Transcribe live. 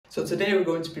So today we're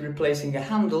going to be replacing a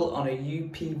handle on a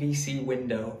UPVC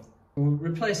window. We're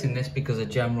replacing this because of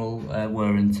general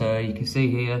wear and tear. You can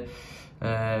see here,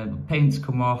 paint's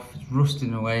come off, it's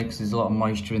rusting away because there's a lot of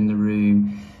moisture in the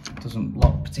room. It doesn't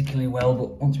lock particularly well,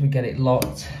 but once we get it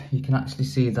locked, you can actually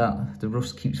see that the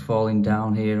rust keeps falling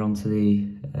down here onto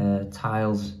the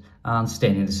tiles and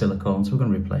staining the silicone, so we're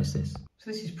going to replace this.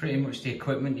 So this is pretty much the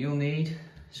equipment you'll need.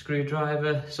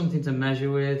 Screwdriver, something to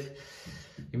measure with.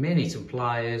 You may need some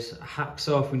pliers, a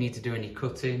hacksaw if we need to do any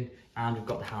cutting, and we've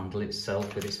got the handle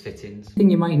itself with its fittings. The thing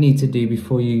you might need to do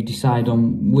before you decide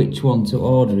on which one to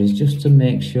order is just to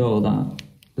make sure that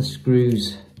the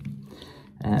screws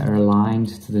are aligned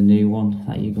to the new one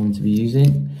that you're going to be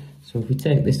using. So if we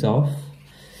take this off,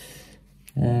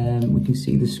 we can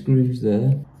see the screws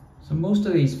there. So most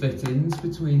of these fittings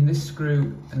between this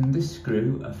screw and this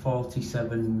screw are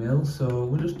 47mm, so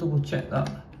we'll just double check that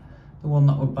the one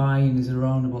that we're buying is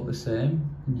around about the same,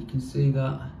 and you can see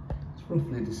that it's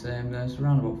roughly the same there. It's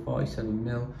around about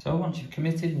 47mm. So once you've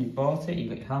committed and you've bought it, you've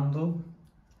got your handle,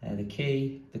 the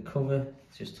key, the cover,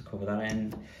 it's just to cover that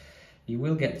end. You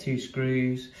will get 2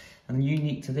 screws, and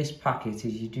unique to this packet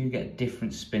is you do get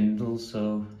different spindles.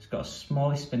 So it's got a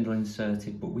smaller spindle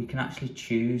inserted, but we can actually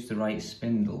choose the right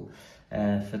spindle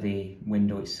for the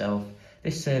window itself.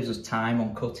 This saves us time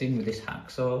on cutting with this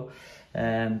hacksaw.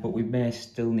 But we may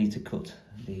still need to cut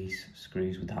these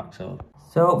screws with the hacksaw.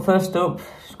 So first up,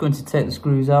 just going to take the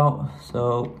screws out.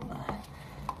 So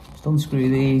just unscrew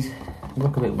these. They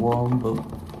look a bit warm, but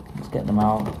let's get them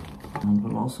out. And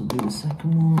we'll also do the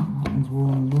second one. That one's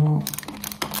warm as well.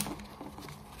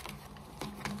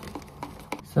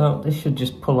 So this should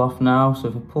just pull off now. So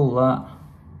if I pull that,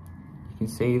 you can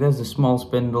see there's a small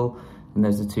spindle and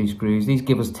there's the 2 screws. These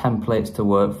give us templates to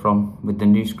work from with the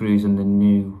new screws and the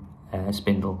new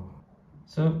spindle.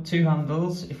 So 2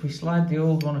 handles. If we slide the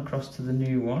old one across to the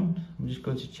new one, I'm just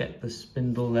going to check the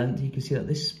spindle length. You can see that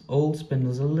this old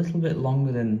spindle is a little bit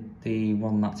longer than the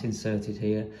one that's inserted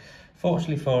here.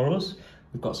 Fortunately for us,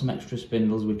 we've got some extra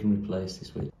spindles we can replace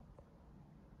this with.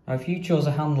 Now if you chose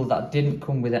a handle that didn't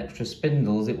come with extra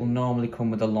spindles, it will normally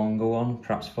come with a longer one,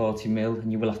 perhaps 40mm,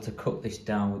 and you will have to cut this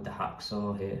down with the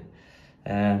hacksaw here.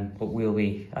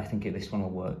 But I think this one will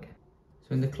work.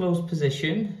 So in the closed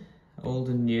position, old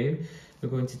and new, we're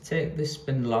going to take this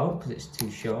spindle out because it's too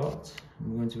short.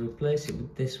 We're going to replace it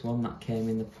with this one that came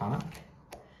in the pack.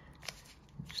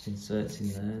 Just inserts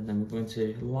in there, and then we're going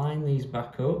to line these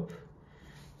back up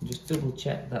and just double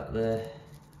check that they're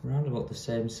around about the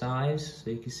same size.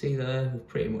 So you can see there, we're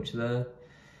pretty much there,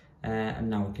 and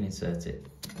now we can insert it.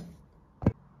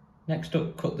 Next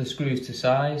up, cut the screws to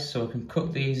size. So I can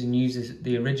cut these and use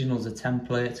the original as a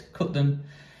template, cut them.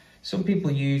 Some people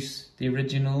use the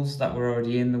originals that were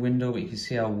already in the window, but you can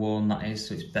see how worn that is,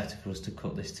 so it's better for us to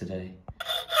cut this today.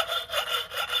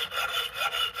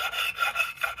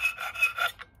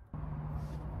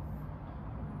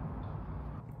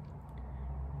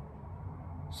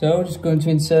 So we're just going to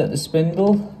insert the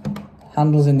spindle,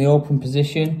 handles in the open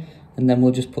position, and then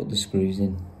we'll just put the screws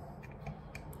in.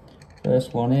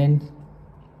 First one in,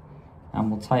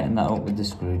 and we'll tighten that up with the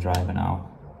screwdriver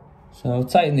now. So I'll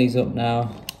tighten these up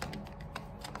now.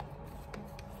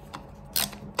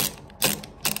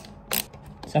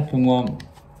 Second one.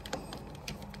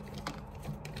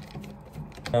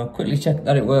 I'll quickly check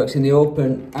that it works in the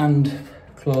open and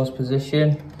closed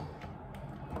position.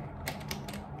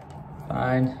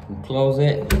 Fine, we'll close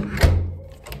it.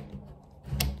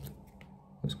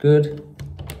 Looks good.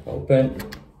 Open.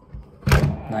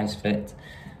 Nice fit.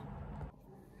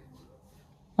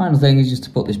 Final thing is just to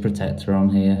put this protector on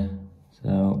here.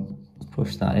 So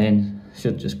push that in.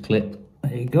 Should just clip.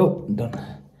 There you go,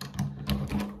 done.